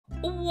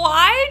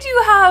Why do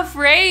you have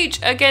rage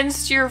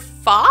against your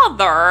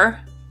father?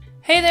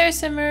 Hey there,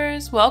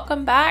 Simmers.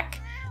 Welcome back.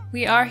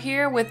 We are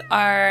here with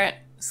our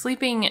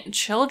sleeping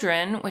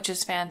children, which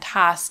is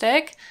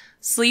fantastic.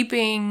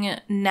 Sleeping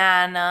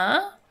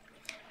Nana.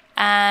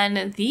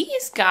 And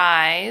these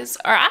guys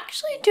are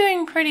actually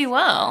doing pretty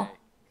well.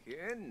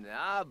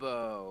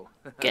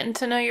 Getting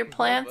to know your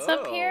plants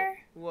up here?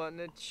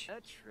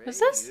 What's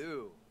this?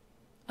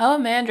 Oh,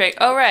 Mandrake.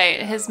 Oh,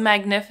 right. His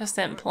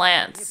magnificent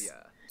plants.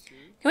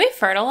 Can we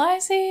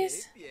fertilize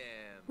these?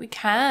 We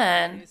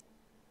can.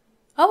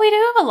 Oh, we do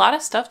have a lot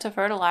of stuff to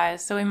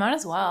fertilize, so we might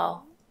as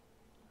well.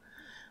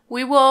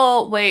 We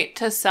will wait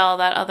to sell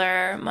that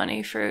other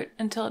money fruit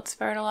until it's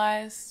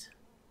fertilized.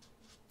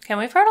 Can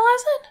we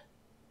fertilize it?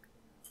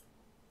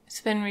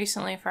 It's been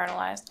recently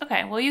fertilized.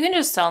 Okay, well, you can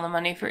just sell the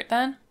money fruit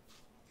then.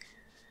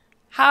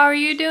 How are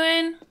you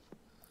doing?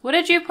 What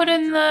did you put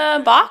in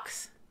the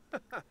box?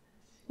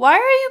 Why are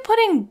you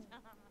putting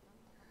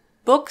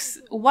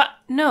books? What?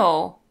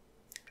 No.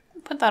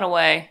 Put that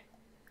away.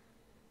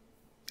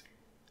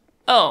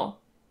 Oh,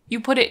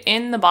 you put it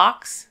in the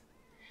box?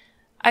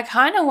 I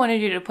kind of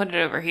wanted you to put it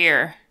over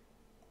here.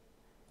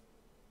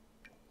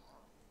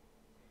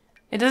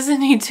 It doesn't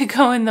need to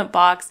go in the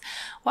box.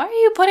 Why are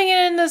you putting it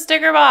in the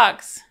sticker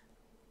box?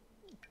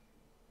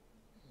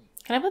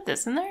 Can I put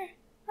this in there?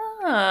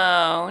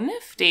 Oh,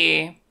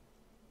 nifty.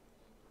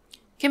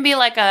 Can be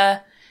like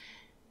a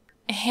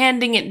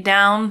handing it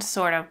down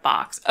sort of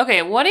box.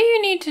 Okay, what do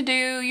you need to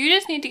do? You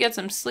just need to get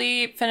some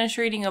sleep, finish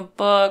reading a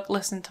book,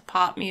 listen to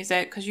pop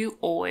music, because you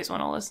always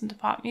want to listen to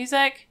pop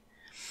music.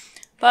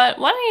 But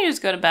why don't you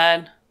just go to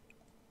bed?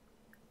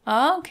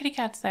 Oh, kitty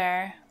cat's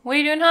there. What are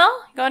you doing,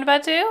 Hal? You going to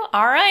bed too?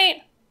 All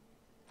right.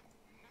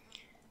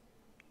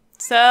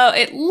 So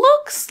it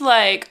looks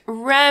like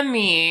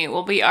Remy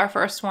will be our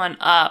first one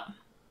up.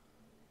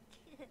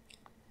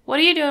 What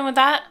are you doing with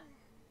that?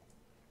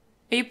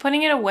 Are you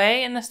putting it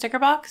away in the sticker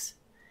box?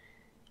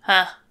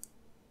 Huh.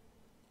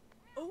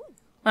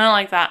 I don't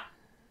like that.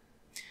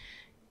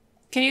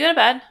 Can you go to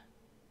bed?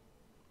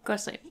 Go to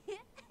sleep.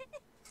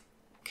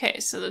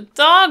 Okay, so the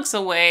dog's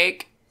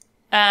awake.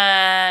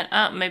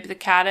 And maybe the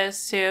cat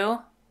is too.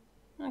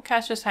 The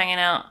cat's just hanging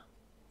out.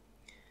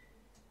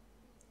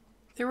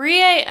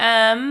 3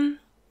 a.m.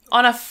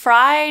 on a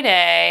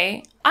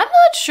Friday. I'm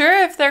not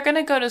sure if they're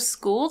gonna go to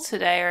school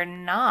today or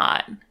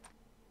not.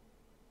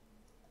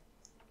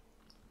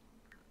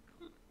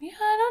 Yeah,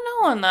 I don't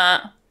know on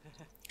that.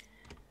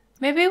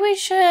 Maybe we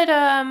should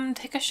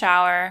take a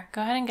shower.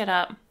 Go ahead and get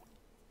up.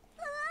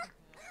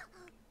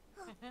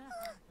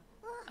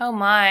 Oh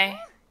my.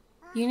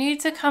 You need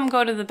to come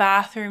go to the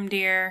bathroom,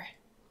 dear.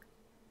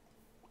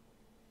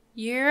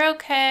 You're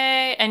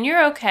okay, and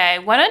you're okay.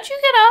 Why don't you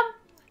get up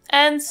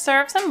and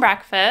serve some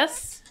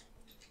breakfast?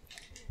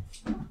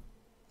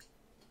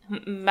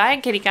 Bye,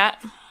 kitty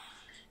cat.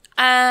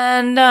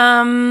 And,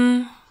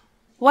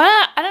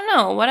 what? I don't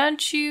know. Why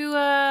don't you,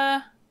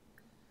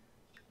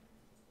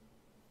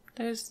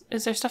 is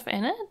there stuff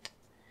in it?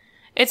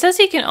 It says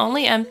he can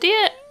only empty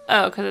it?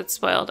 Oh, because it's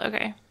spoiled.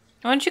 Okay.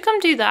 Why don't you come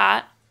do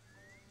that?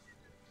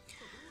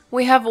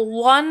 We have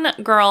one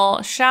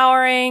girl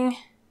showering.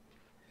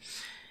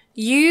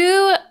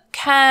 You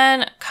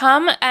can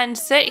come and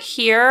sit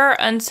here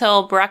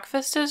until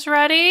breakfast is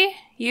ready.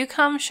 You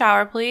come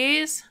shower,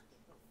 please.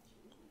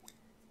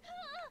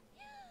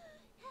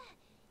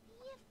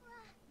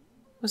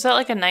 Was that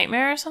like a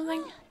nightmare or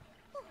something?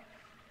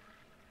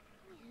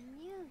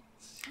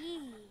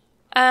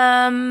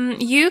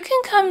 You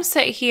can come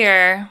sit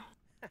here.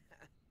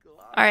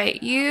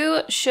 Alright,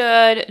 you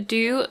should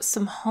do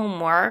some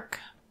homework.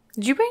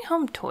 Did you bring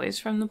home toys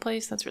from the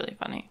place? That's really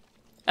funny.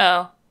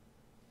 Oh.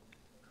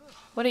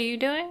 What are you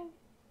doing?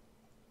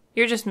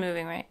 You're just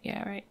moving, right?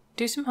 Yeah, right.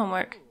 Do some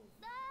homework.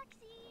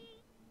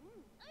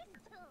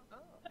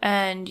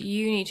 And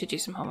you need to do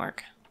some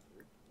homework.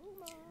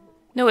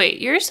 No,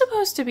 wait. You're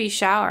supposed to be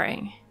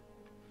showering.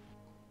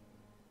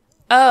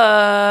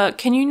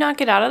 Can you not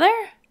get out of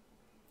there?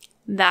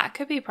 That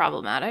could be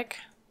problematic.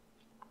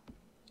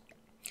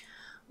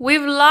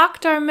 We've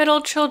locked our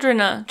middle child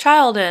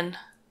in.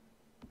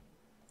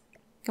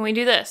 Can we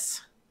do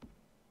this?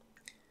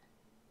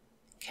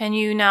 Can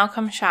you now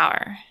come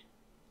shower?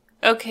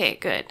 Okay,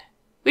 good.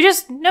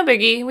 No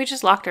biggie. We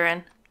just locked her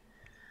in.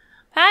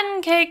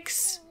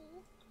 Pancakes.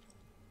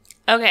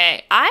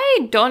 Okay,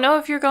 I don't know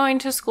if you're going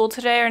to school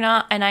today or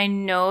not, and I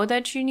know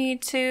that you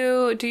need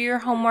to do your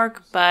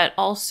homework, but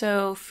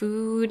also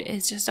food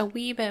is just a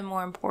wee bit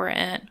more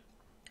important.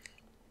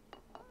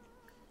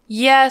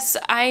 Yes,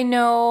 I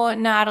know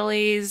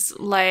Natalie's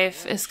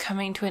life is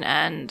coming to an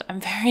end.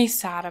 I'm very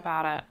sad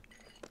about it.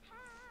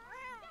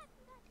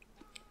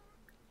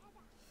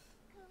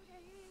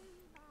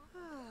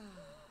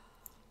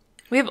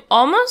 We have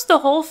almost the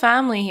whole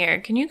family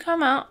here. Can you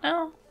come out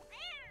now?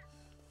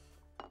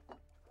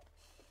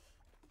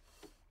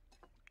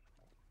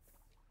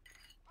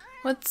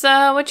 What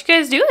you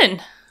guys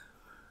doing?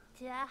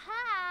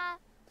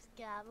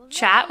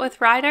 Chat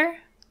with Ryder?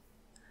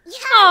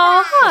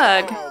 Aw,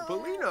 hug. Oh,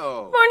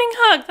 Polino. Morning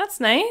hug, that's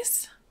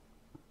nice.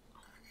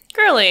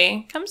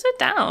 Girly, come sit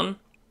down.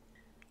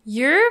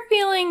 You're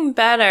feeling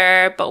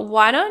better, but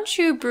why don't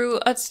you brew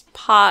a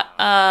pot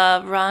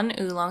of run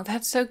oolong?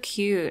 That's so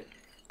cute.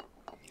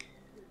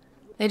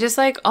 They just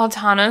like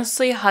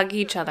autonomously hug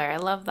each other. I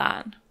love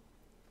that.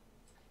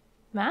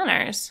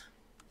 Manners.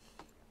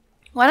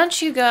 Why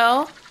don't you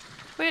go?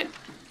 Wait.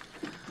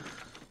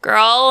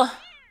 Girl.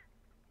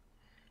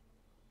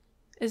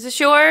 Is this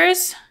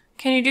yours?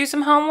 Can you do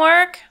some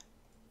homework?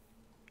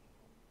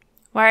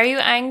 Why are you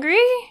angry?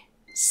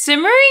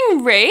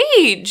 Simmering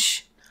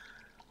rage.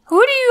 Who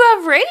do you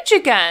have rage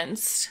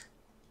against?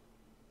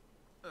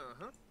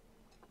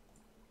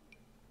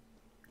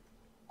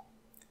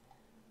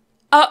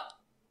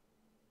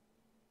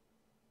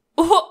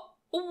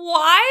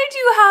 Why do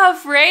you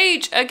have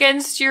rage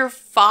against your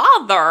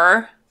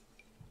father?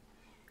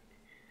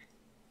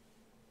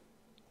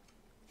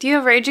 Do you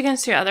have rage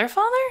against your other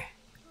father?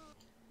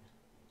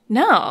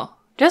 No,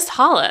 just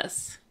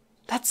Hollis.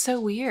 That's so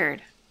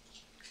weird.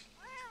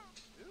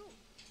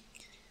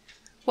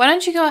 Why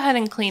don't you go ahead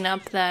and clean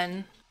up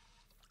then?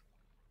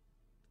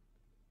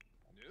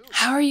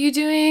 How are you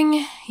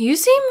doing? You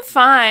seem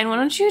fine. Why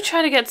don't you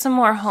try to get some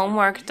more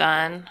homework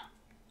done?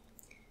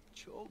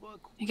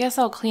 I guess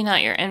I'll clean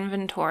out your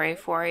inventory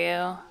for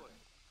you.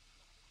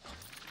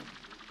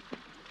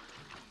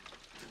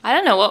 I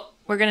don't know what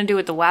we're going to do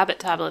with the Wabbit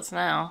tablets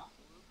now.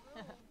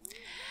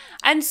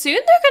 And soon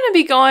they're going to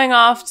be going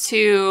off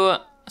to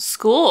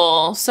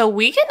school, so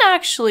we can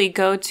actually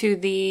go to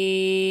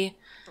the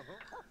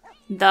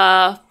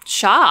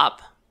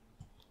shop.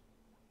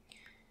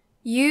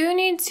 You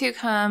need to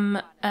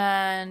come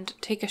and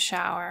take a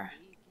shower.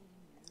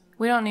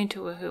 We don't need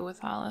to woohoo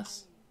with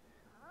Alice.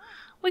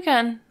 We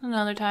can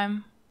another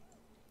time.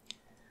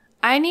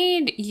 I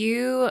need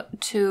you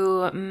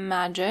to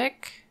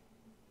magic.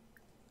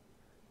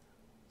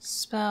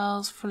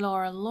 Spells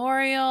Flora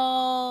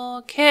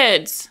L'Oreal.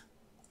 Kids.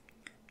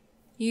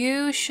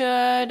 You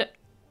should...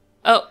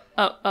 Oh,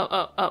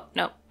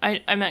 no.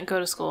 I meant go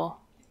to school.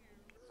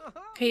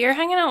 Okay, you're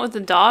hanging out with the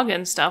dog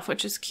and stuff,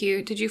 which is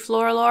cute. Did you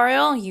Flora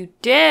L'Oreal? You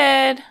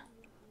did.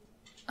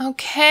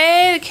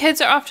 Okay, the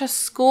kids are off to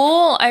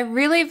school. I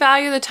really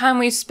value the time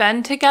we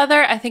spend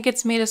together. I think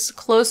it's made us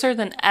closer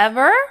than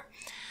ever,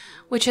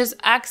 which is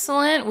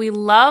excellent. We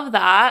love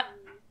that.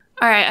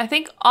 All right, I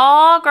think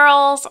all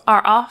girls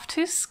are off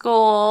to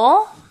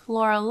school.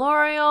 Flora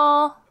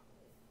L'Oreal.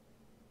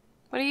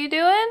 What are you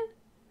doing?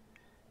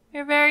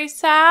 You're very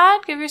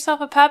sad? Give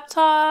yourself a pep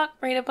talk.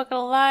 Read a book at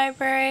a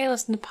library.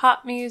 Listen to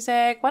pop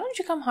music. Why don't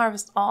you come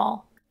harvest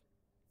all?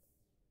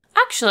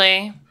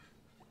 Actually,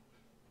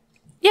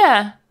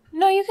 yeah.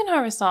 No, you can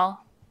harvest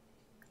all.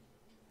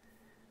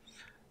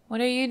 What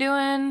are you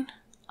doing?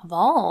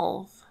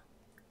 Evolve.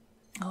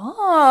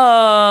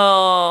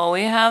 Oh,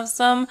 we have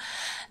some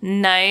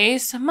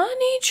nice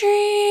money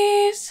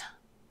trees.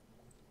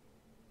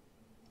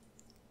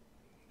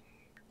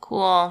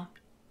 Cool.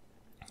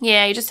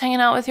 Yeah, you just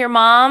hanging out with your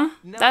mom?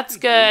 That's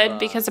good,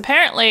 because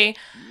apparently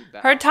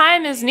her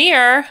time is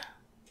near.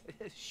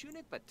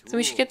 So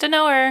we should get to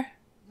know her.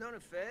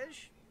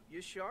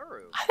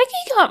 I think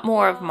he got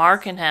more of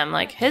Mark in him.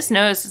 Like, his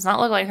nose does not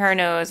look like her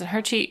nose, and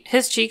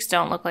his cheeks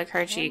don't look like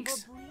her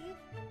cheeks.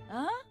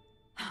 How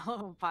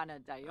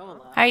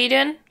are you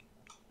doing?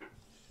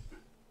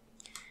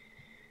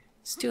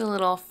 Let's do a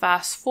little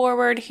fast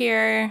forward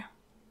here.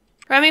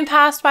 Running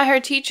past by her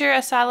teacher,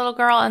 a sad little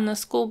girl, and the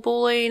school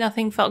bully.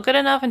 Nothing felt good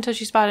enough until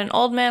she spotted an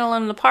old man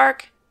alone in the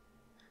park.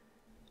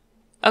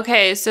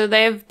 Okay, so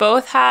they've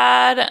both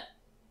had...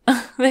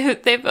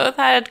 they both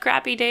had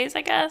crappy days,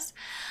 I guess.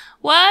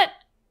 What?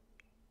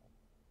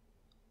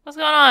 What's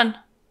going on?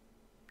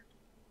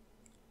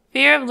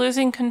 Fear of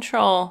losing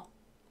control.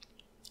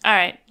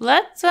 Alright,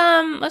 let's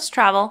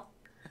travel.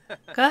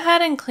 Go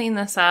ahead and clean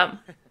this up.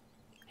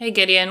 Hey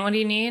Gideon, what do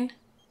you need?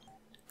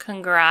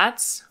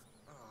 Congrats.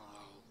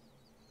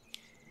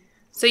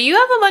 So you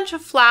have a bunch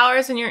of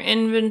flowers in your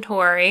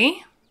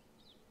inventory.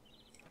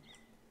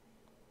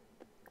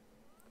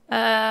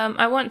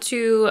 I want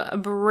to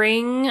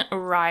bring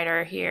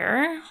Ryder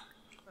here.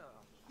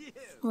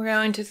 We're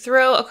going to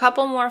throw a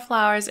couple more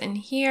flowers in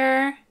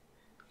here.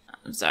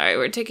 I'm sorry,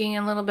 we're taking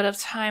a little bit of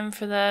time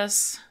for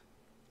this.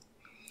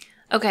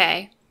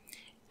 Okay.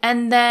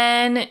 And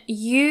then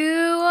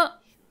you...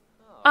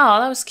 Oh,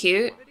 that was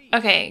cute.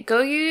 Okay,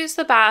 go use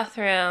the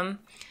bathroom.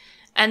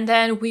 And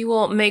then we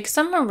will make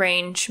some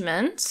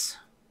arrangements.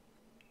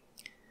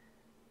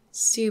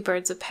 Let's do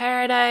Birds of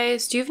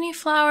Paradise. Do you have any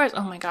flowers?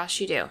 Oh my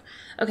gosh, you do.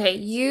 Okay,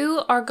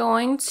 you are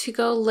going to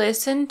go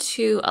listen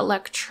to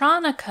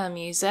electronica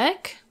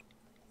music.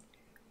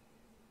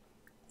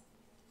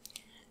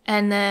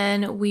 And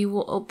then we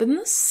will open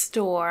the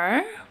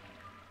store.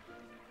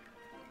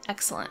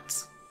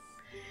 Excellent.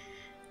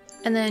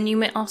 And then you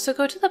may also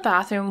go to the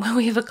bathroom when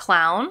we have a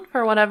clown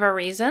for whatever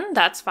reason.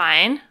 That's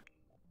fine.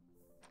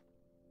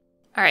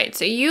 All right,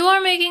 so you are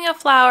making a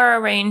flower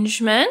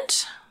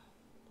arrangement.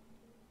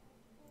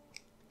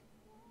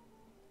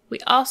 We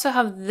also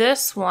have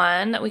this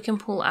one that we can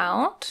pull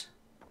out.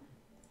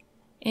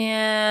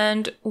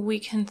 And we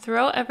can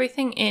throw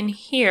everything in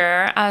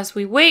here as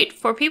we wait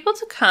for people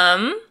to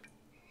come.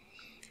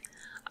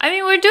 I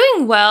mean, we're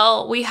doing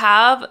well. We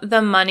have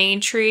the money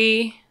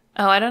tree.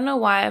 Oh, I don't know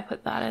why I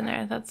put that in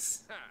there.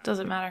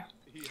 Doesn't matter.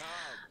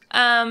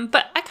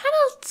 But I kind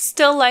of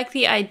still like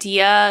the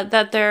idea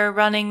that they're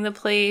running the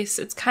place.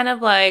 It's kind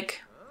of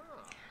like,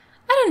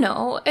 I don't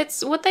know.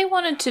 It's what they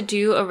wanted to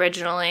do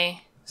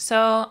originally.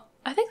 So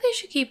I think they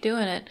should keep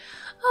doing it.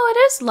 Oh, it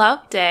is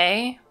Love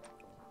Day.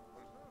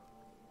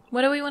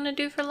 What do we want to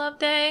do for Love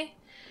Day?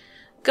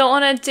 Go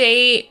on a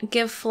date,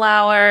 give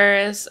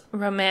flowers,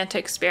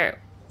 romantic spirit.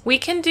 We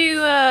can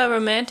do a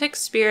romantic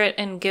spirit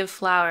and give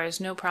flowers,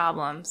 no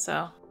problem,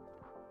 so.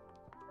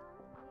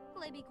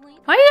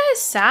 Why are you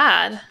guys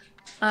sad?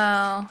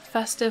 Oh,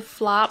 festive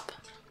flop.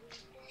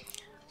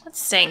 That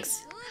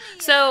stinks.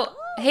 So,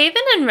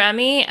 Haven and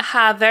Remy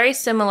have very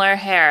similar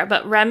hair,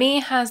 but Remy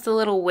has the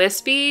little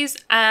wispies,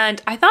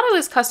 and I thought it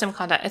was custom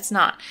content. It's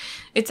not.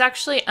 It's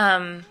actually,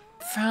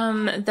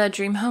 from the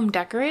Dream Home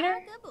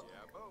Decorator?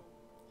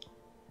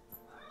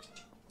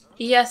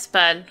 Yes,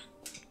 bud.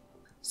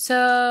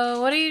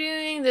 So, what are you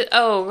doing?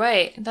 Oh,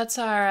 right. That's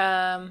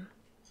our,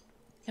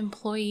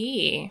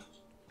 employee.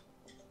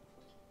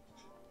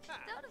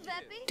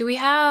 Do we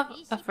have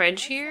a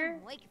fridge here?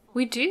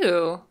 We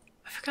do.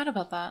 I forgot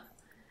about that.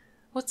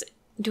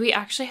 Do we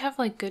actually have,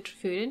 like, good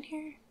food in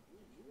here?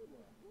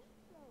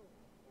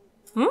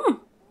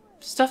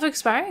 Stuff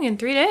expiring in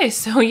 3 days.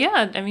 So,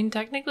 yeah, I mean,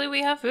 technically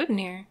we have food in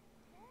here.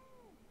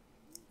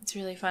 It's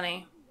really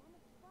funny.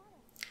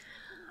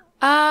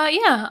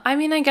 Yeah, I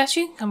mean, I guess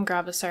you can come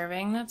grab a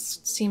serving. That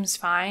seems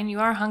fine. You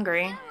are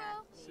hungry.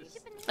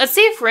 Let's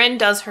see if Rin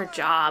does her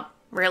job,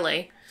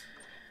 really.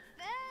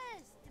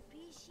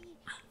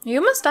 Are you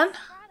almost done?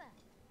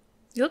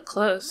 You look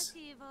close.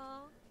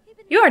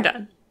 You are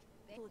done.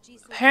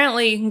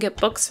 Apparently, you can get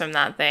books from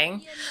that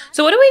thing.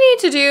 So what do we need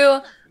to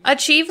do?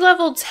 Achieve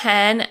level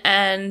 10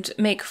 and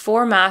make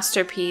 4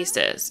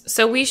 masterpieces.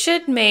 So we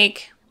should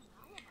make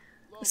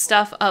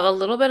stuff of a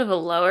little bit of a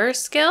lower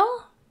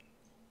skill.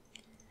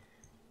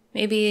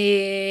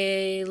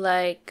 Maybe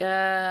like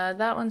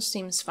that one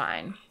seems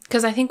fine.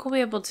 Because I think we'll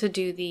be able to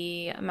do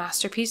the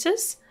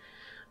masterpieces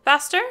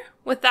faster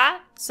with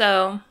that.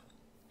 So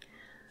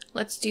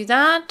let's do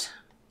that.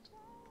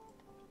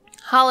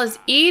 Hal is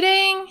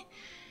eating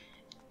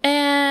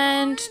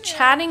and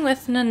chatting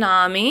with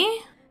Nanami.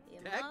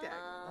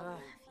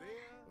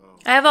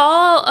 I have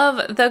all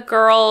of the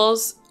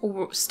girls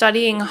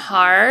studying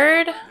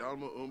hard.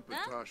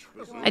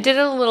 I did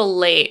it a little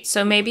late,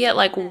 so maybe at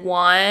like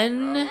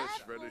 1,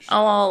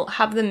 I'll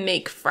have them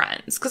make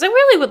friends. Because I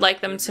really would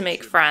like them to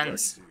make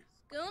friends.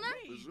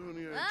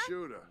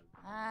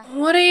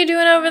 What are you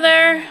doing over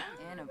there?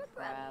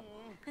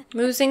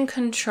 Losing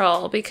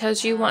control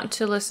because you want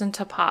to listen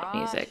to pop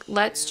music.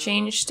 Let's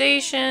change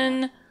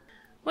station.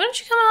 Why don't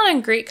you come out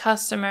and greet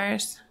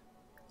customers?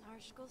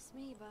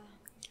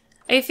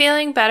 Are you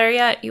feeling better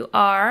yet? You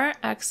are.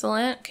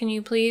 Excellent. Can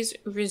you please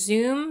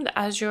resume the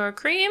Azure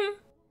Cream?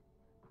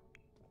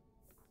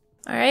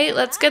 Alright,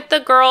 let's get the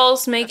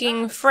girls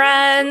making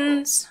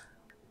friends.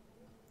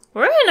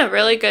 We're in a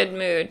really good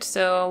mood,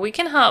 so we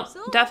can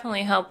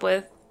definitely help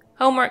with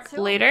homework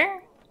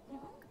later.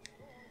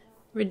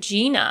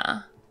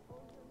 Regina.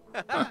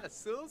 Huh.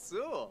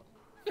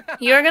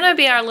 You're gonna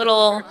be our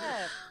little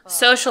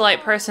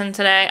socialite person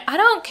today. I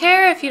don't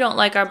care if you don't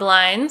like our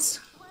blinds.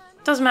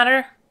 Doesn't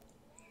matter.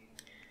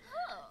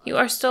 You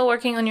are still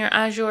working on your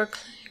Azure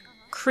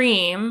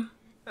Cream.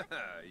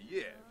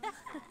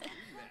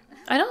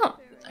 I don't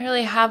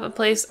really have a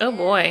place. Oh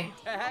boy.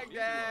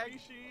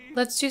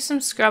 Let's do some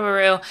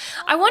scrubberoo.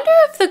 I wonder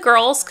if the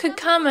girls could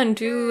come and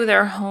do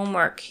their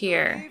homework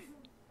here.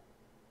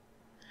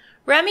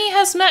 Remy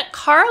has met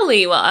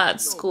Carly while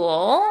at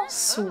school.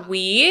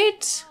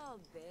 Sweet.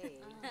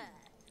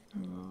 Oh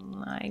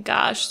my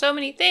gosh, so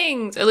many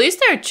things. At least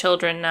they're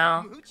children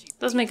now.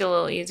 Does make it a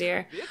little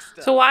easier.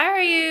 So why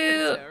are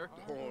you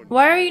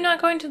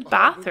not going to the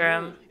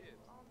bathroom?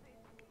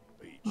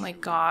 Oh my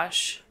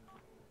gosh.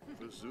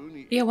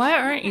 Yeah, why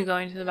aren't you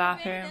going to the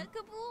bathroom?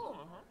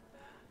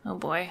 Oh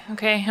boy.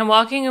 Okay, I'm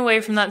walking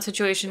away from that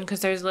situation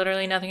because there's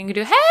literally nothing I can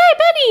do. Hey,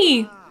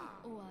 Benny!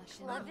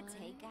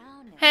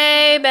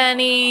 Hey,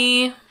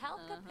 Benny.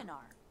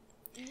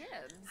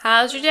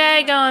 How's your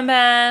day going,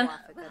 Ben?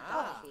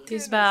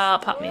 He's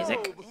about pop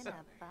music.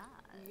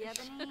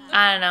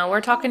 I don't know.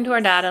 We're talking to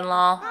our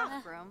dad-in-law.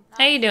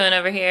 How you doing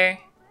over here?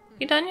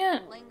 You done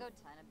yet?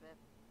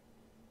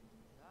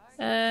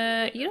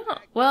 You don't...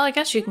 Well, I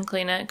guess you can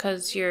clean it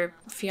because your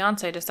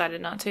fiance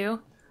decided not to.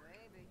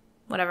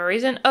 Whatever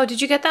reason. Oh,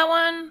 did you get that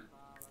one?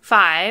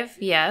 5,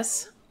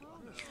 yes.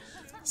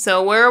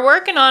 So we're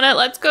working on it.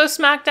 Let's go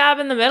smack dab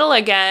in the middle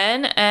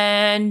again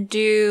and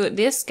do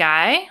this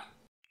guy.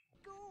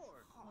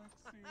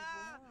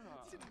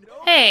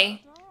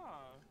 Hey,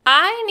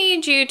 I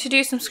need you to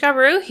do some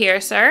scrubberoo here,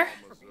 sir.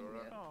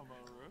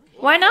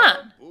 Why not?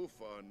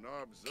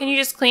 Can you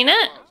just clean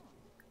it?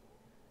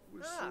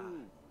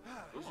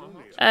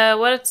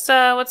 What's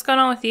going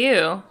on with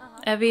you?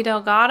 Evie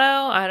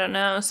Delgado? I don't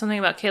know. Something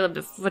about Caleb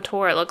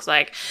Vitor, it looks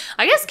like.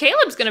 I guess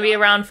Caleb's gonna be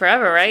around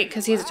forever, right?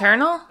 Because he's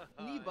eternal?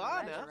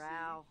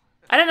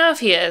 I don't know if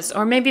he is.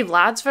 Or maybe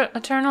Vlad's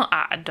eternal?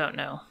 I don't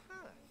know.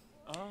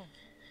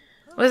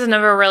 I was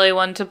never really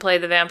one to play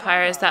the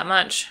vampires that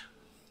much.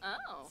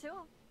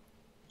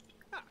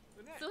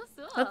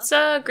 Let's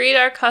greet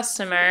our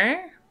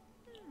customer.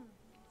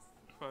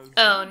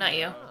 Oh, not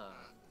you.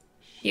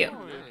 You.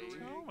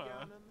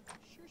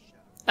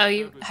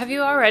 Oh, have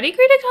you already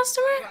greeted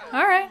customer?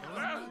 Alright.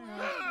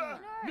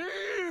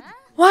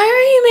 Why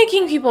are you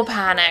making people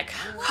panic?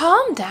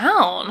 Calm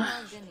down.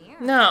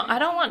 No, I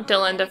don't want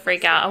Dylan to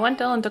freak out. I want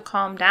Dylan to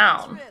calm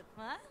down.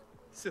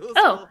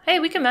 Oh, hey,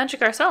 we can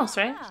magic ourselves,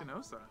 right?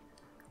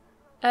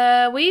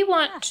 We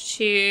want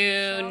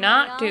to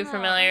not do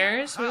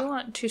familiars. We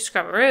want to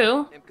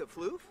scrubberoo.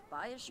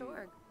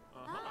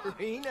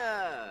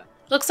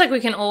 Looks like we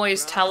can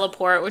always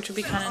teleport, which would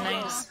be kind of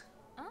nice.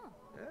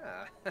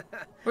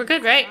 We're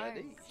good,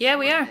 right? Yeah,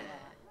 we are. Okay,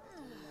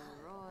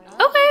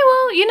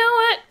 well, you know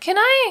what? Can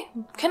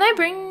I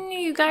bring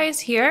you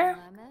guys here?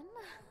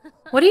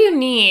 What do you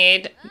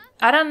need?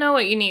 I don't know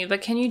what you need,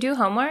 but can you do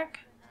homework?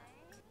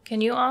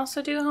 Can you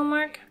also do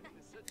homework?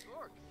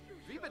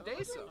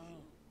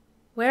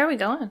 Where are we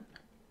going?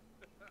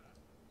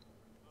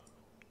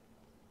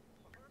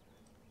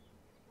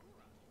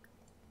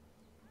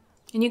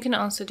 And you can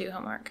also do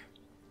homework.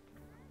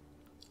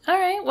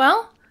 Alright,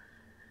 well,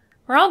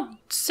 we're all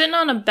sitting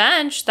on a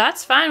bench.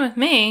 That's fine with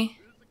me.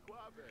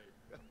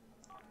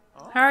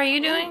 How are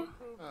you doing?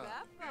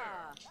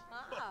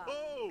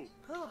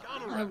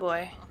 Oh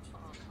boy.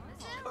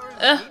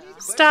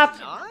 Stop.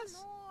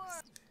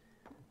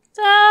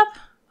 Stop.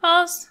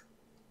 Pause.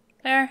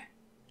 There.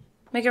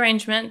 Make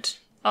arrangement.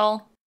 I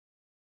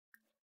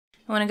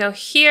want to go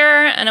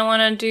here, and I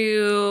want to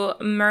do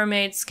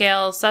mermaid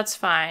scales. That's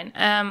fine.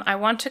 I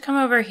want to come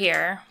over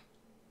here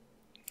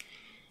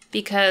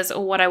because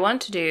what I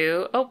want to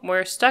do... Oh,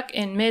 we're stuck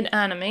in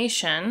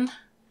mid-animation.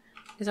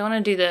 Because I want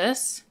to do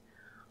this.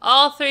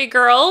 All three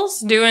girls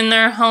doing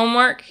their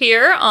homework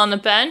here on the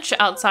bench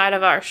outside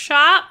of our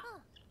shop.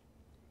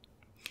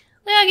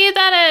 Look how cute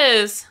that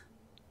is.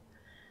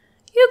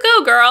 You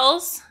go,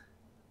 girls.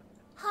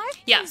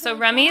 Yeah, so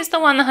Remy is the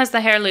one that has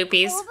the hair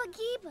loopies.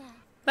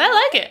 But I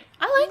like it.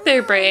 I like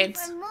their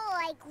braids.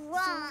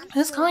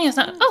 Who's calling us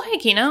now? Oh, hey,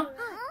 Kino.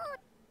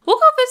 We'll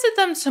go visit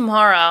them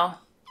tomorrow.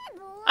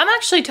 I'm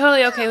actually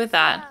totally okay with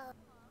that.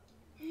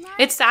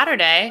 It's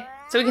Saturday,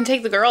 so we can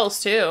take the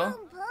girls, too.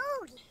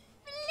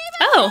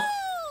 Oh!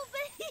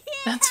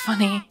 That's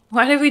funny.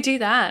 Why did we do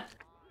that?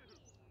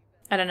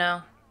 I don't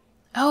know.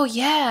 Oh,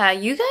 yeah.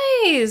 You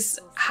guys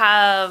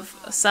have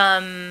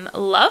some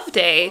Love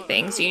Day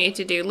things you need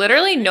to do.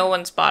 Literally, no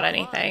one's bought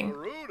anything.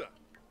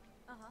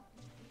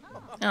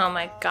 Oh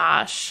my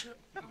gosh.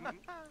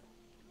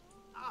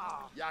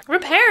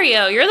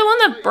 Repario, you're the one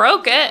that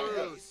broke it.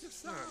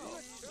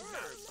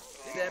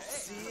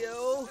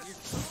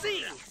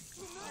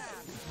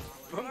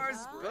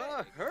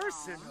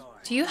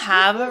 Do you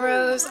have a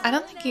rose? I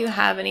don't think you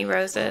have any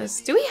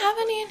roses. Do we have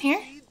any in here?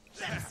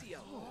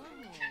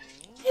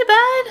 Hey,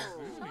 bud.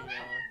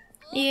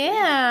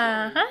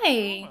 Yeah,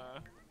 hi.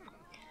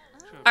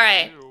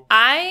 Alright,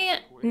 I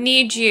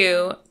need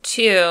you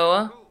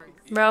to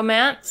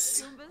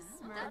romance.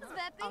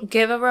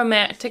 Give a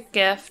romantic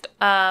gift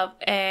of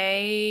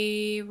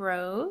a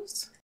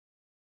rose.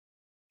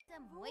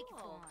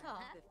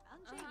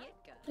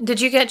 Did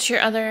you get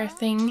your other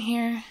thing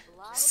here?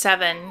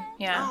 7,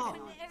 yeah.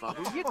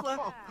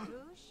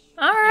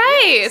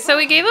 Alright, so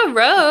we gave a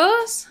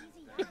rose.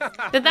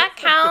 Did that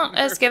count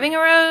as giving a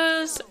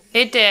rose?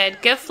 It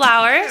did. Give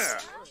flowers.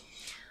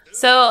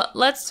 So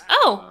let's...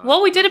 Oh,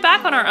 well, we did it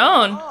back on our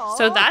own.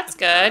 So that's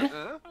good.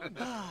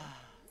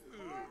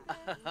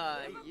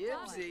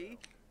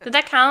 Did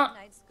that count?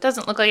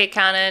 Doesn't look like it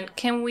counted.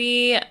 Can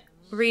we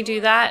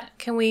redo that?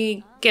 Can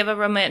we give a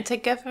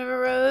romantic gift of a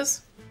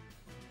rose?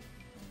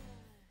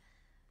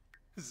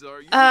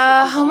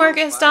 Homework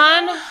is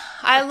done.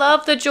 I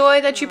love the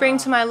joy that you bring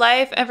to my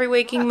life every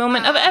waking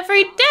moment of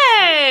every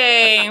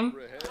day.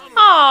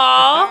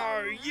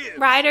 Aww.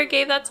 Ryder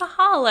gave that to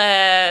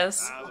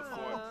Hollis.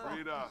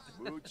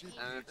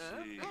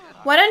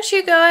 Why don't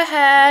you go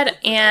ahead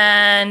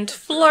and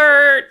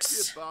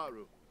flirt?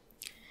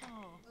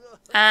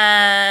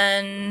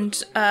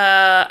 And,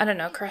 I don't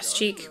know, caress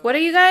cheek. What are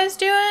you guys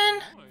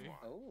doing?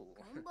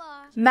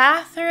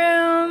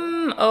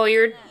 Bathroom. Oh,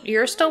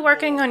 you're still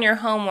working on your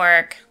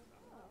homework.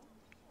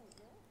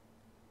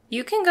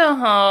 You can go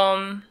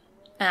home,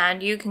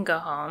 and you can go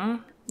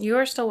home. You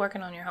are still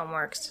working on your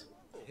homeworks.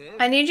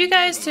 I need you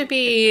guys to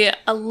be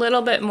a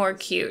little bit more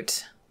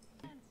cute.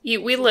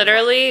 We've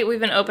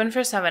been open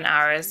for 7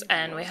 hours,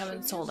 and we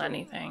haven't sold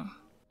anything.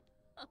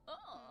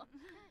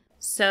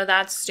 So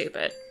that's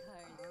stupid.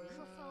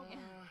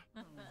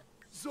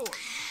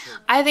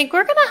 I think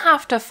we're gonna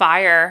have to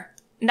fire.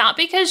 Not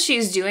because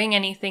she's doing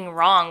anything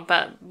wrong,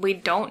 but we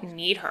don't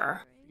need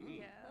her.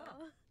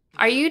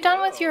 Are you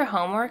done with your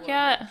homework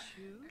yet?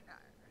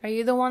 Are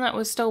you the one that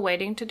was still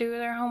waiting to do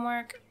their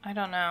homework? I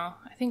don't know.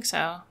 I think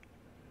so.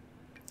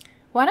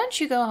 Why don't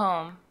you go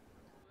home?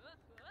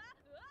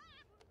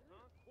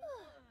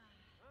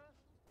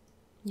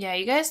 Yeah,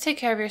 you guys take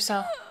care of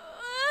yourself.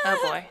 Oh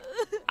boy.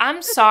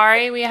 I'm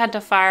sorry we had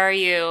to fire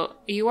you.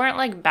 You weren't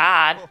like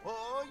bad.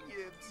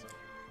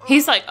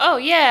 He's like, oh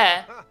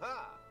yeah.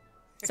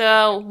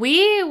 So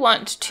we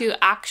want to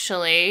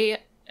actually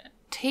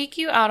take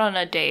you out on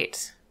a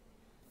date.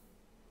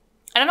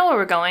 I don't know where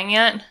we're going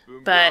yet,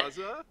 but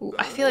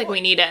I feel like we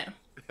need it.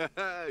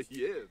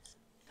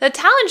 The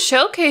talent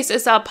showcase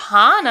is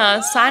upon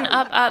us. Sign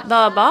up at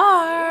the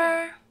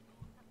bar.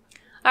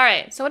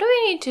 Alright, so what do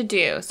we need to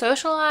do?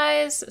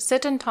 Socialize,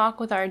 sit and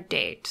talk with our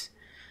date.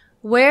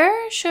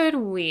 Where should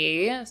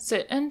we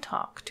sit and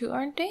talk to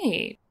our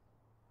date?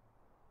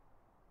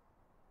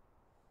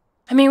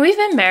 I mean, we've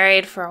been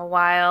married for a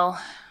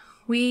while.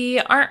 We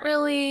aren't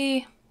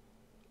really...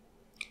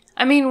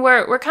 I mean,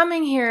 we're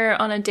coming here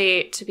on a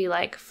date to be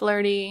like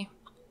flirty.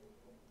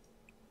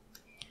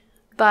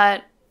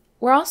 But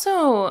we're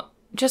also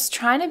just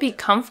trying to be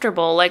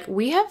comfortable. Like,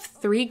 we have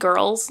 3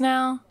 girls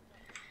now.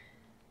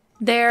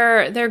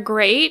 They're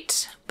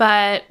great,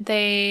 but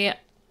they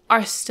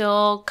are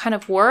still kind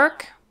of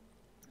work.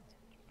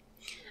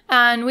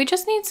 And we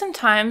just need some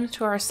time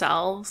to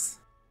ourselves.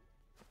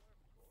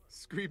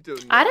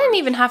 I didn't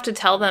even have to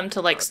tell them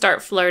to like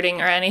start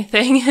flirting or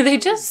anything. They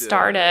just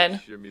started.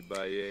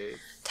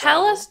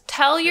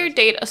 Tell your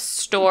date a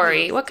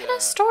story. What kind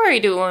of story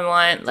do we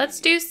want? Let's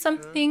do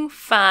something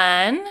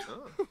fun.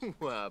 You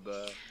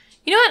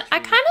know what? I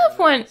kind of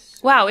want...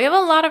 Wow, we have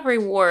a lot of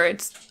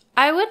rewards.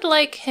 I would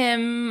like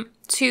him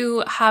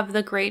to have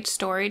the Great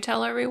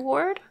Storyteller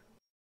reward.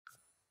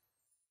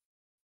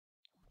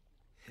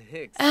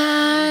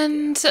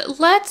 And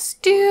let's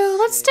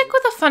stick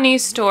with a funny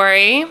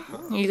story.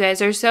 You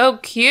guys are so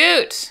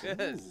cute.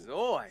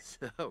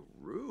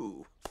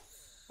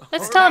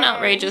 Let's tell an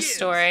outrageous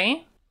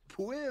story.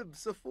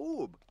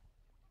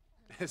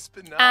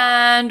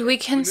 And we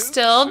can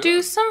still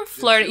do some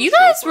flirting. You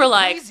guys were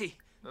like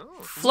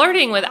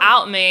flirting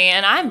without me,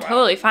 and I'm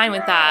totally fine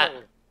with that.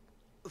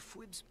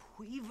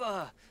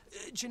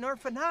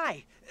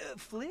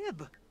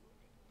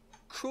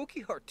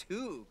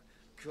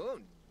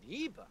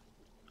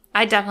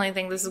 I definitely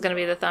think this is going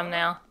to be the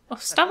thumbnail. Oh,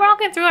 stop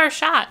walking through our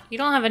shot. You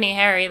don't have any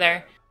hair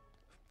either.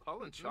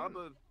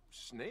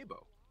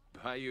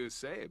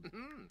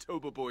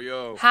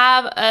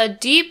 Have a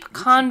deep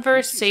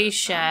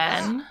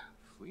conversation.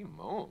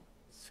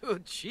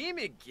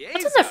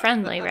 That sounds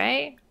friendly,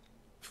 right?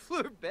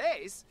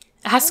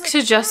 Ask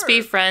to just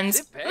be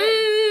friends.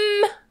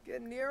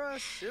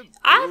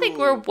 I think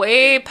we're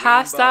way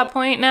past that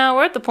point now.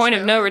 We're at the point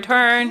of no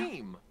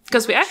return.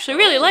 Because we actually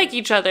really like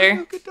each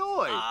other.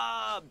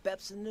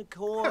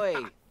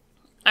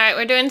 Alright,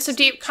 we're doing some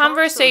deep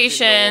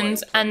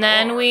conversations, and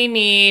then we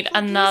need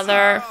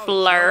another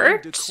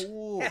flirt.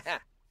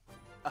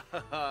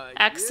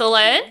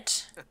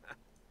 Excellent.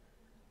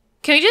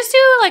 Can we just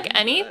do, like,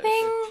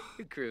 anything?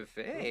 He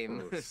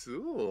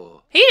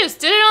just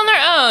did it on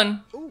their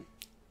own.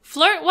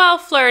 Flirt while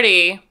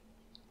flirty.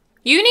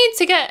 You need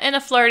to get in a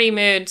flirty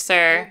mood,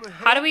 sir.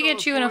 How do we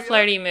get you in a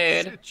flirty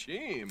mood?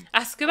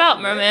 Ask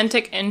about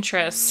romantic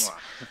interests.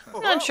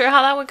 I'm not sure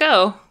how that would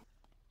go.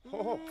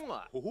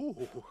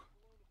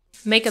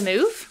 Make a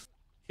move?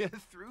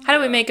 How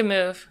do we make a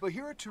move?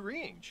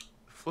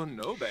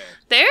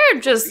 They're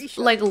just,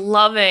 like,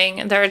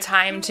 loving their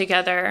time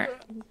together.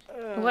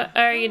 What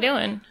are you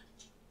doing?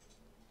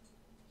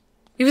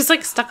 He was,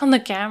 like, stuck on the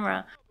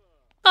camera.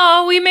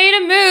 Oh, we made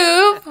a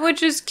move,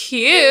 which is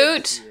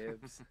cute.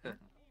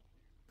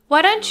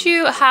 Why don't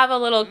you have a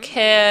little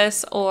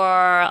kiss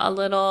or a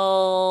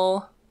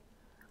little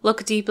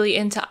look deeply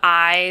into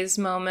eyes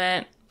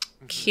moment?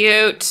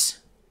 Cute.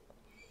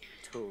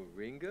 Oh,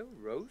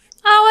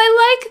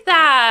 I like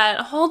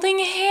that. Holding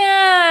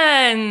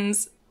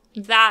hands.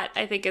 That,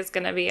 I think, is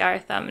going to be our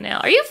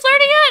thumbnail. Are you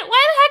flirty yet?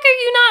 Why the heck are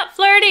you not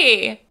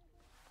flirty?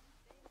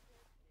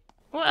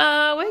 Where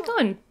are you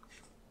going?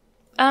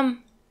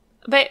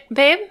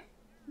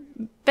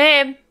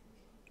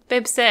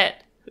 Babe, sit.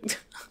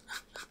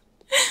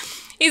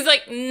 He's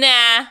like,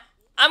 nah,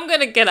 I'm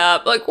gonna get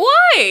up. Like,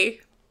 why?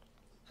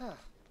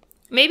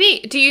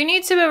 Maybe, do you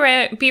need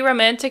to be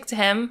romantic to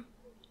him?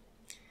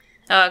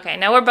 Oh, okay,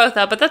 now we're both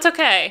up, but that's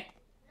okay.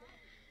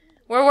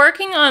 We're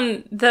working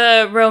on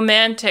the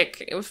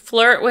romantic.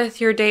 Flirt with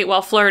your date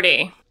while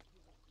flirty.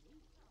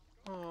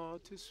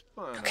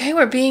 Okay,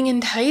 we're being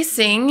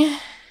enticing.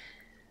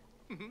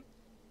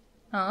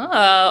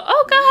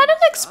 Oh, go ahead and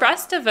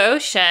express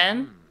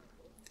devotion.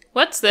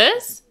 What's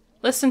this?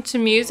 Listen to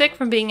music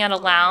from being at a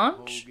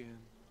lounge.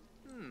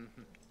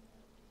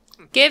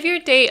 Give your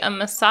date a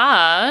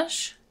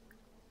massage.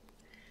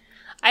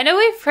 I know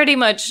we've pretty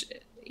much,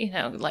 you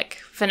know, like,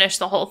 finished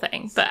the whole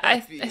thing, but I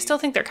still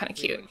think they're kind of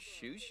cute.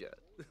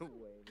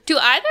 Do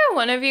either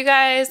one of you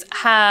guys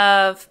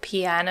have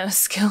piano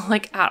skill,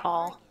 like, at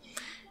all?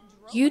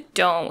 You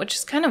don't, which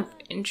is kind of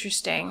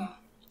interesting.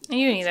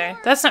 You neither.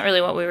 That's not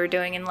really what we were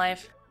doing in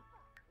life.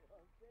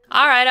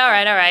 All right, all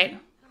right, all right.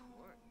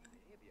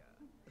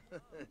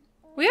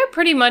 We are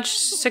pretty much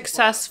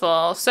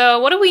successful. So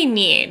what do we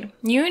need?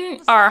 You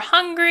are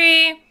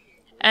hungry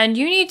and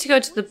you need to go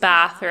to the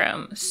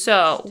bathroom.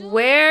 So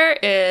where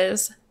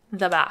is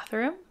the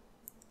bathroom?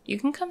 You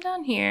can come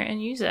down here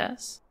and use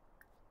this.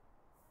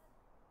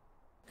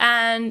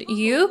 And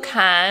you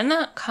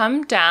can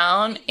come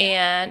down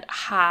and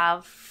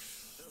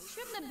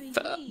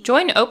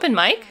join open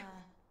mic.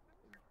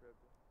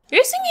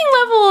 Your singing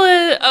level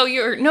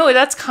is, no,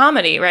 that's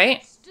comedy,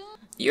 right?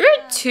 You're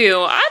at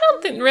 2. I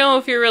don't know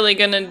if you're really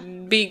gonna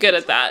be good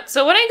at that.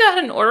 So why don't you go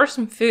ahead and order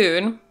some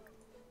food?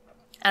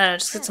 I don't know,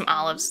 just get some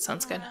olives. It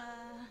sounds good.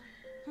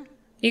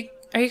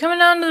 Are you coming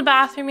down to the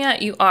bathroom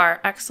yet? You are.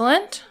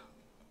 Excellent.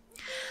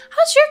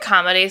 How's your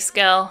comedy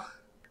skill?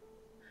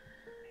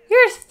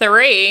 You're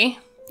 3.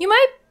 You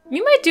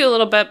might do a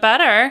little bit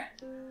better.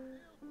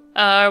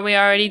 Are we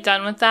already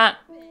done with that?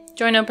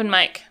 Join open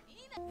mic.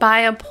 Buy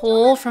a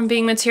pull from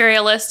being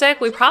materialistic?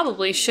 We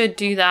probably should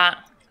do that.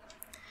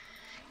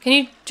 Can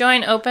you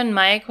join open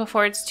mic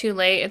before it's too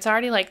late? It's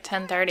already like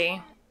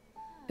 10:30.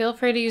 Feel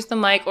free to use the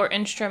mic or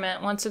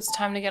instrument once it's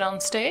time to get on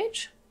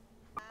stage.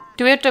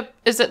 Do we have to,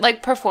 is it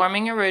like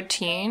performing a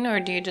routine or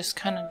do you just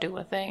kind of do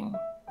a thing?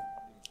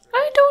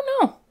 I don't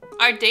know.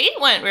 Our date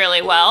went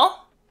really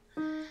well.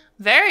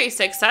 Very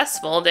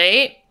successful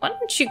date. Why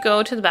don't you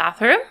go to the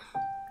bathroom?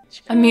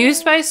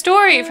 Amused by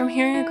story from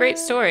hearing a great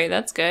story.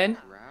 That's good.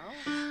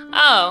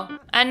 Oh,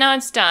 and now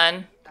it's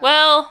done.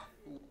 Well,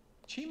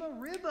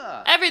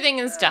 everything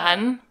is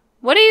done.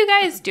 What are you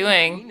guys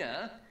doing?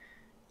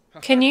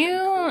 Can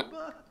you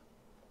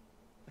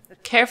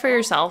care for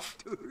yourself?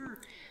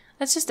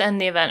 Let's just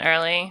end the event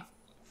early.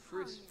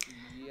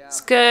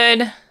 It's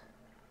good.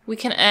 We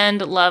can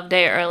end Love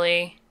Day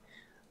early.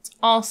 It's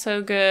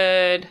also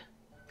good.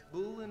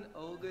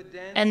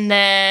 And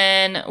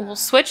then we'll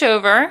switch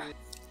over.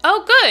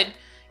 Oh, good.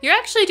 You're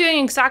actually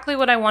doing exactly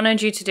what I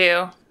wanted you to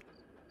do.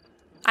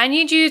 I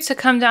need you to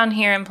come down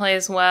here and play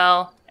as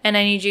well. And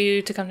I need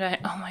you to come down.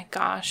 Oh my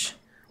gosh.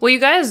 Well, you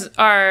guys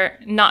are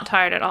not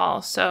tired at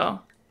all,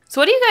 so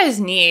what do you guys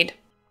need?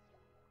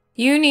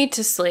 You need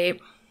to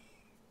sleep.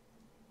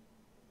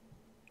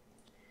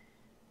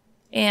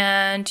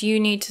 And you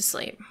need to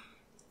sleep.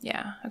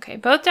 Yeah, okay.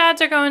 Both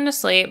dads are going to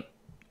sleep.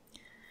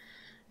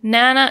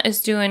 Nana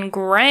is doing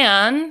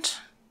grand.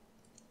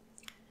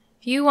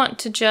 If you want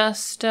to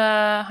just,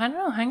 I don't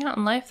know, hang out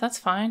in life, that's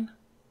fine.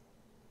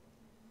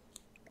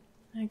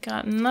 I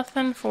got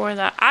nothing for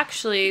that.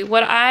 Actually,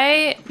 what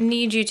I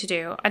need you to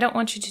do, I don't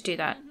want you to do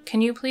that.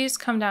 Can you please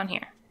come down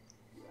here?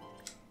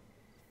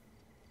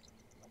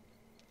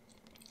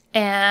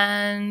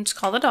 And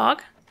call the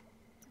dog.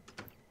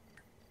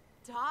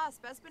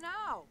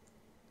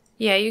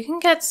 Yeah, you can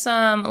get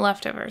some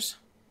leftovers.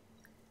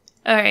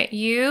 Alright,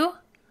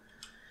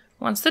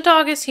 once the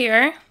dog is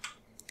here,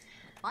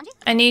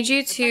 I need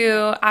you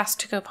to ask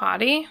to go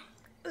potty.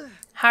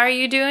 How are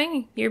you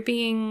doing? You're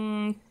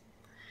being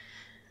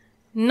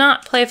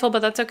not playful,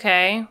 but that's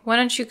okay. Why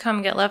don't you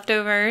come get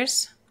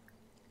leftovers?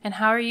 And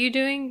how are you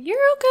doing? You're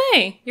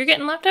okay. You're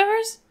getting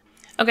leftovers?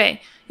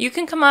 Okay, you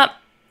can come up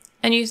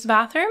and use the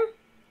bathroom.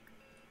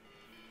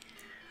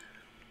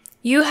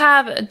 You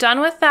have done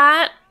with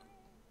that.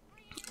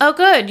 Oh,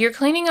 good. You're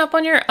cleaning up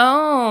on your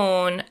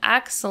own.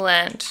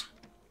 Excellent.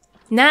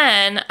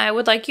 Then I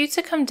would like you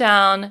to come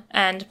down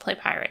and play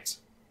pirates.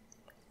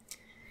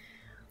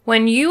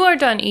 When you are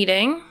done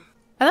eating,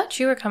 I thought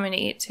you were coming to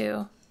eat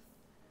too.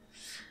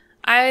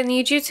 I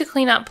need you to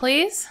clean up,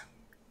 please.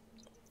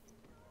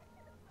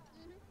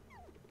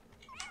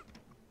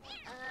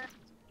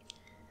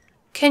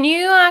 Can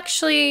you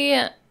actually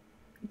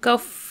go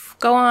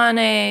on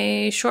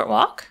a short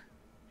walk?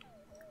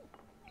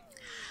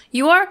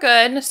 You are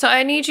good, so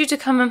I need you to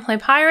come and play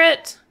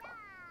pirate.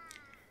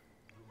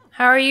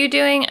 How are you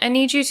doing? I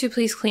need you to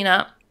please clean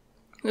up.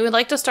 We would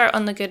like to start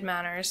on the good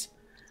manners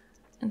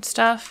and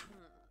stuff.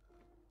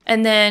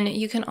 And then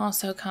you can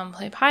also come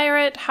play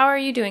pirate. How are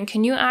you doing?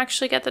 Can you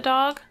actually get the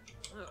dog?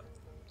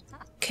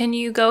 Can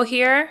you go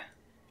here?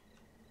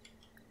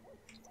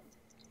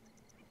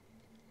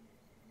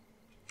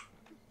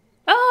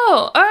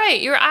 Oh, all right.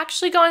 You're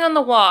actually going on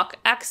the walk.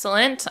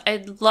 Excellent.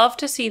 I'd love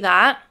to see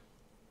that.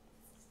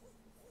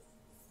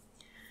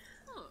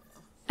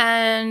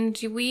 And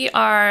we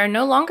are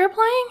no longer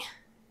playing?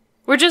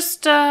 We're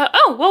just,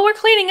 oh, well, we're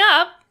cleaning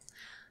up.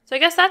 So I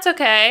guess that's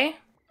okay.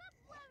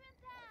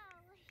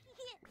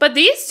 But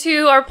these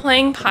two are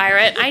playing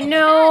pirate. I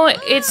know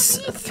it's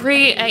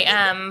 3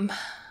 a.m.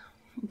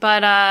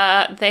 But,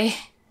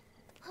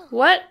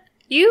 what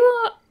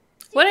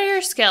are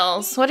your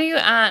skills? What are you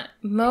at?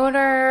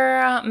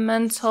 Motor,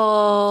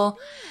 mental,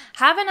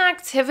 have an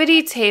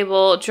activity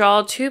table,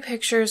 draw 2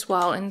 pictures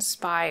while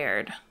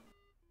inspired.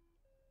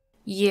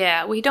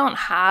 Yeah, we don't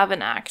have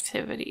an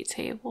activity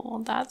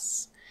table.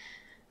 That's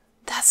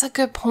a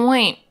good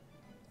point.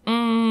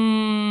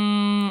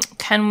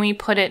 Can we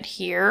put it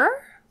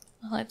here?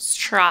 Let's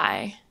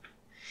try.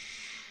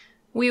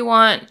 We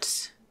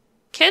want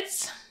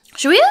kids.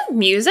 Should we have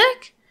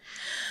music?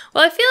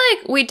 Well, I feel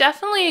like we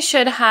definitely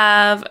should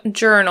have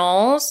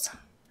journals.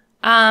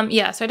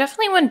 Yeah, so I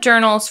definitely want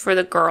journals for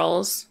the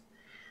girls.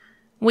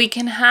 We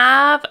can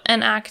have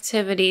an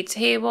activity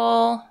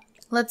table.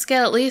 Let's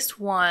get at least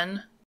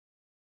one.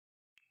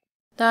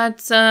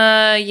 That's,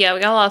 yeah, we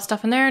got a lot of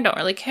stuff in there. Don't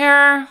really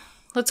care.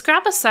 Let's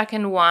grab a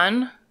second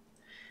one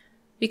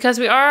because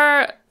we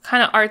are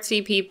kind of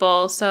artsy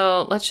people.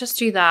 So let's just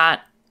do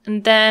that.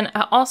 And then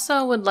I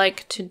also would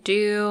like to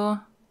do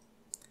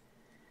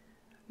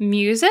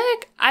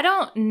music. I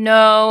don't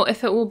know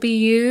if it will be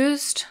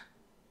used,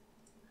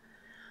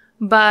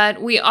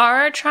 but we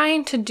are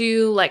trying to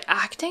do like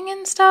acting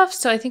and stuff.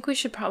 So I think we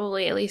should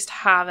probably at least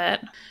have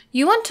it.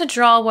 You want to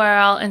draw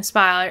while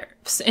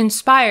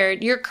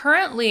inspired. You're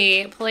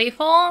currently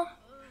playful.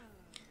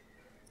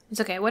 It's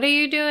okay. What are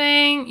you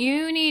doing?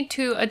 You need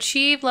to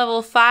achieve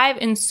level 5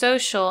 in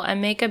social and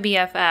make a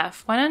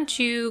BFF. Why don't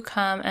you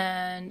come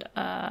and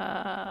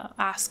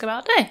ask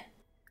about day?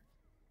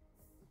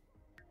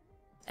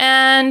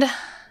 And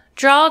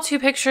draw 2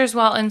 pictures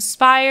while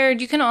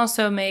inspired. You can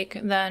also make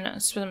then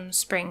some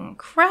spring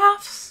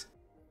crafts.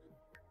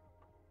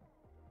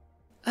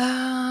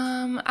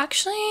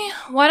 Actually,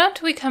 why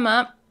don't we come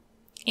up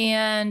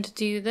and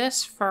do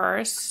this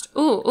first?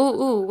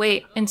 Ooh,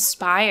 wait,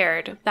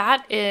 inspired.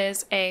 That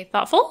is a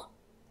thoughtful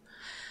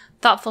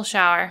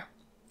shower.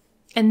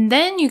 And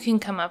then you can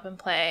come up and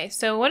play.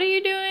 So what are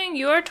you doing?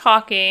 You're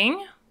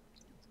talking.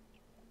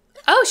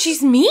 Oh,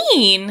 she's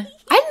mean.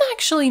 I didn't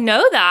actually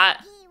know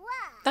that.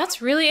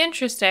 That's really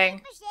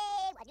interesting.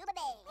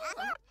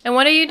 And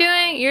what are you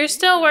doing? You're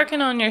still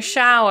working on your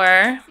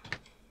shower.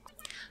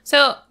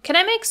 So, can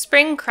I make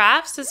spring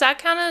crafts? Does that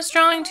count as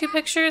drawing 2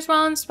 pictures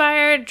while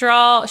inspired?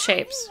 Draw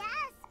shapes.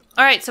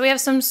 Alright, so we have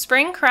some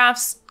spring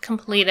crafts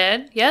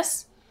completed.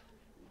 Yes?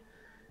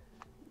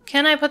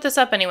 Can I put this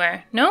up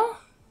anywhere? No?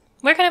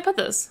 Where can I put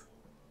this?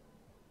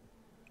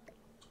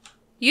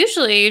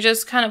 Usually, you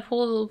just kind of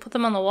put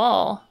them on the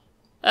wall.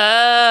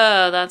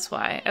 Oh, that's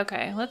why.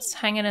 Okay, let's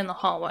hang it in the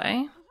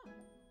hallway.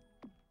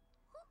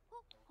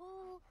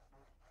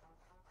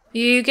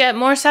 You get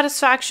more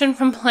satisfaction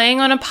from playing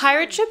on a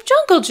pirate ship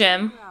jungle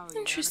gym.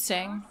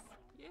 Interesting.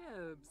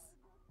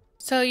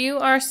 So you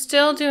are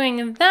still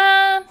doing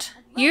that.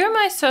 You're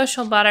my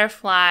social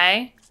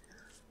butterfly.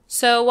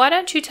 So why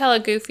don't you tell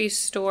a goofy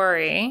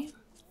story?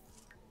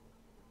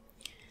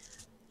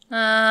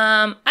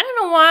 I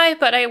don't know why,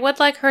 but I would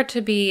like her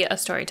to be a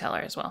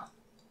storyteller as well.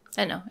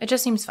 I know, it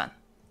just seems fun.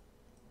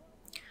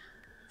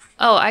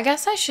 Oh, I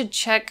guess I should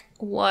check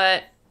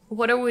what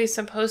are we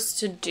supposed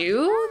to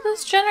do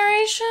this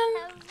generation?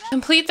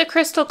 Complete the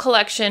crystal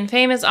collection.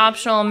 Fame is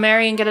optional.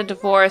 Marry and get a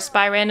divorce.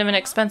 Buy random and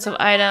expensive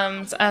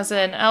items. As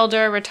an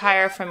elder,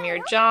 retire from your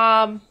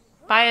job.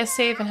 Buy a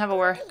safe and have a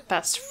work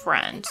best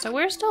friend. So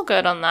we're still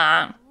good on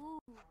that.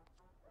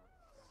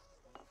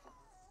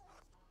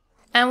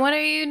 And what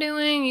are you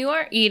doing? You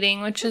are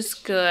eating, which is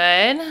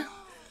good.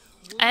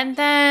 And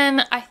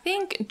then I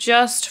think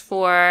just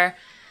for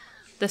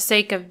the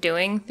sake of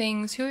doing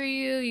things, who are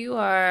you? You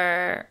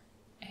are...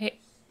 Hey.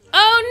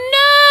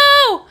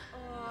 Oh no!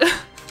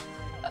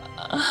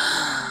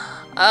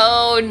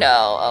 Oh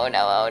no, oh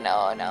no, oh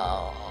no, oh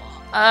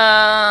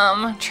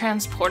no.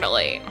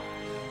 Transportalate.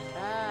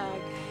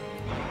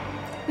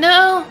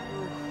 No!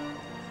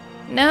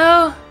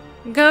 No!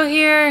 Go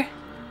here.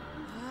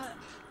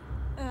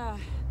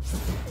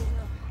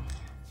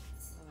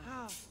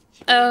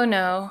 Oh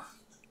no.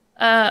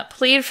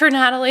 Plead for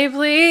Natalie,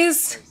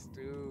 please.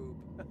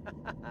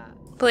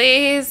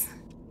 Please.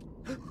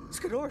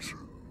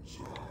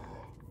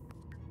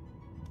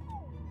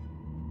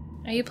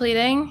 Are you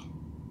pleading?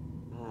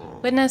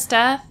 Witness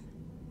death?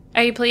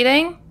 Are you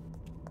pleading?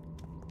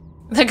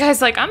 The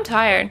guy's like, I'm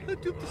tired.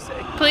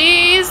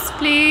 Please,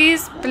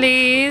 please,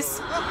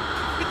 please.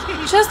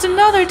 Just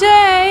another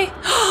day.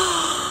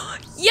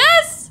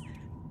 Yes!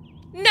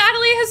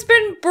 Natalie has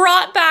been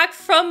brought back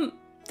from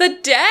the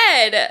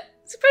dead.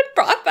 It's been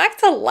brought back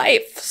to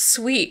life.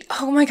 Sweet.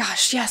 Oh my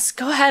gosh, yes.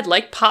 Go ahead,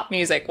 like pop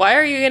music. Why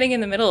are you getting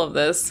in the middle of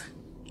this?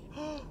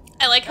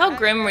 I like how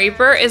Grim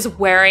Reaper is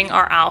wearing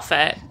our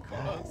outfit.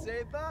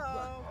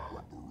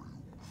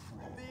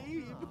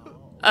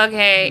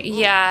 Okay,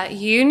 yeah,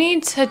 you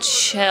need to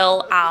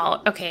chill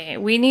out. Okay,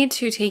 we need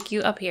to take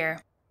you up here.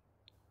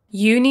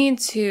 You need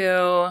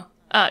to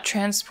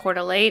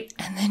transportalate,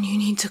 and then you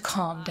need to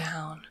calm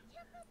down.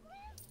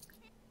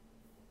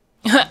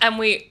 And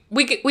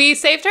we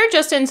saved her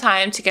just in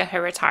time to get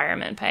her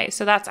retirement pay,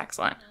 so that's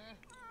excellent.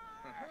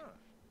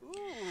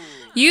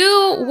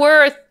 You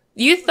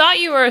thought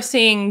you were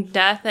seeing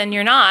death, and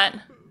you're not.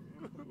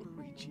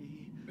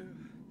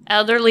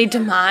 Elderly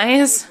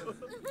demise.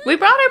 We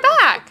brought her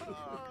back.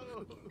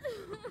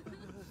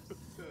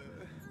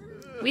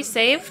 We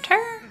saved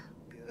her?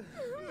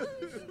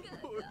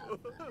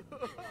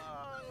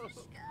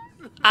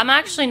 I'm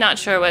actually not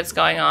sure what's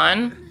going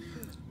on.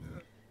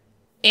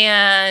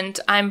 And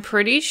I'm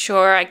pretty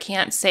sure I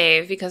can't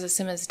save because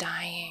Asim is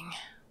dying.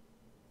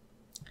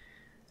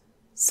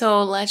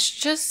 So let's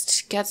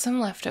just get some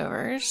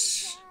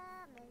leftovers.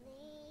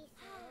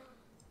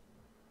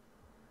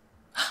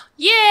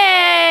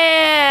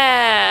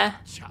 Yeah!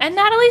 And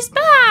Natalie's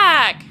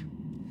back!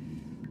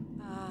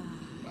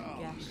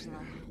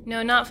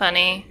 No, not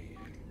funny.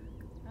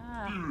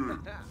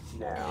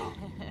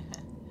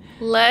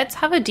 Let's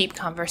have a deep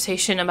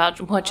conversation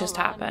about what just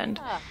happened.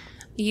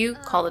 You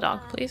call the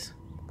dog, please.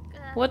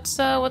 What's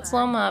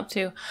Loma up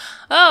to?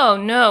 Oh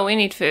no, we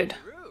need food.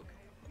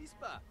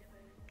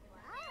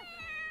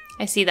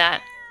 I see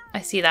that. I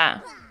see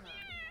that.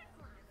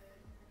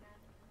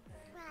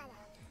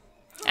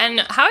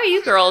 And how are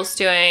you girls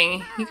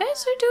doing? You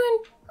guys are doing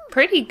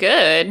pretty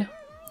good.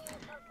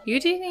 You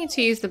do need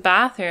to use the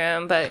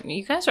bathroom, but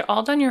you guys are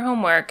all done your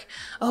homework.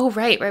 Oh,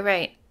 right.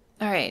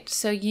 All right,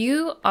 so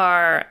you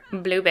are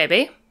Blue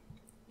Baby.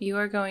 You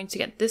are going to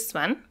get this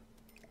one.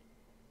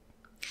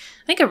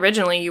 I think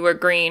originally you were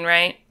green,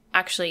 right?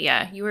 Actually,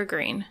 yeah, you were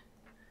green.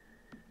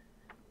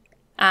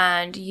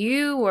 And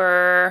you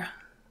were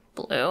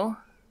blue.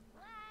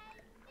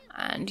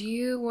 And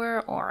you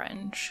were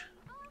orange.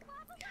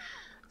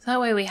 So that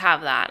way we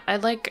have that. I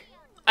like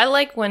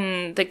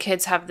when the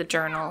kids have the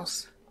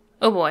journals.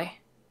 Oh boy.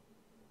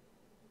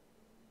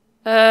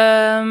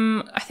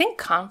 I think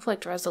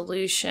conflict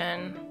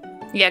resolution.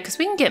 Yeah, because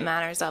we can get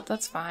manners up.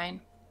 That's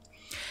fine.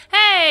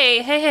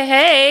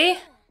 Hey.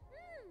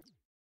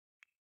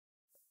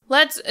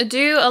 Let's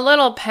do a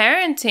little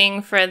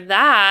parenting for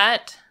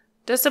that.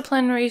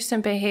 Discipline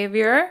recent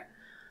behavior.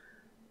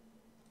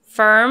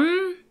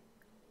 Firm.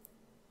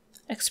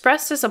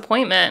 Express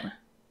disappointment.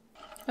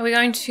 Are we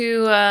going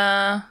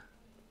to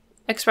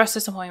express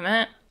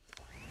disappointment?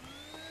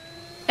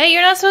 Hey,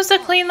 you're not supposed to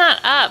clean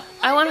that up.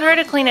 I want her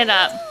to clean it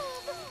up.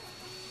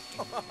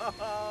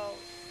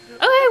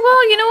 Okay,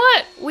 well, you know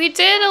what? We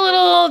did a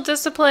little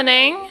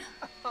disciplining.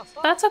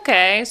 That's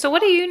okay. So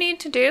what do you need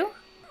to do?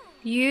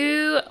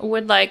 You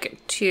would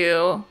like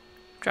to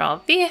draw a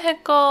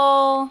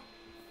vehicle.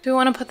 Do we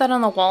want to put that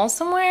on the wall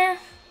somewhere?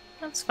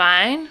 That's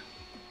fine.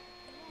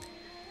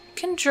 You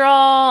can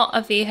draw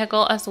a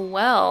vehicle as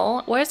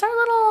well. Where's our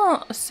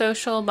little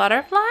social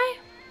butterfly?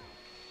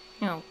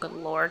 Oh, good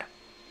lord.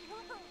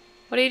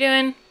 What are you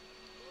doing?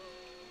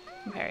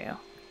 There you go.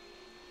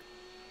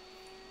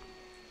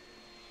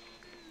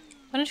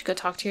 Why don't you go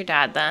talk to your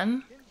dad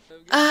then?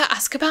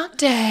 Ask about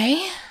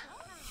day.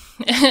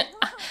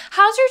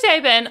 How's your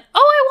day been? Oh,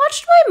 I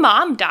watched my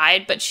mom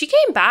died, but she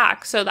came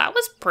back, so that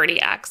was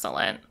pretty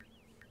excellent.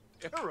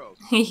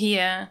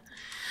 Yeah.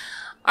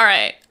 All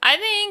right, I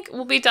think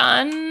we'll be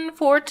done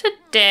for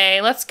today.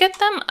 Let's get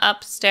them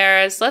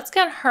upstairs. Let's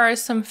get her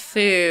some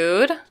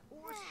food.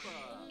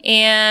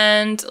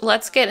 And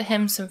let's get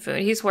him some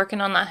food. He's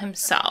working on that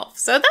himself,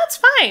 so that's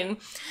fine.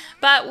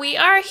 But we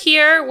are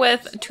here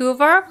with two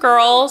of our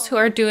girls who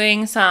are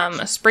doing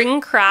some spring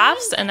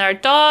crafts, and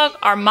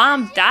our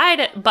mom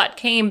died but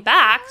came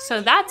back, so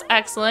that's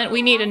excellent.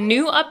 We need a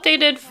new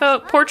updated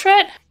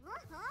portrait,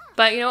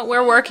 but you know what,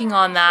 we're working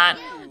on that.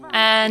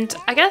 And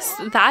I guess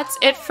that's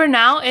it for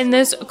now in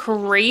this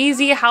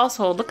crazy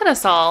household. Look at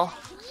us all.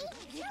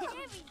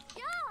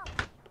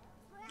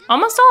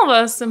 Almost all of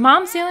us.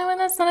 Mom's the only one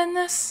that's not in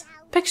this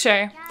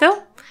picture.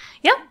 So,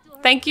 yep.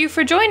 Thank you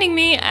for joining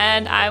me,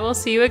 and I will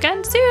see you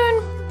again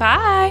soon.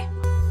 Bye.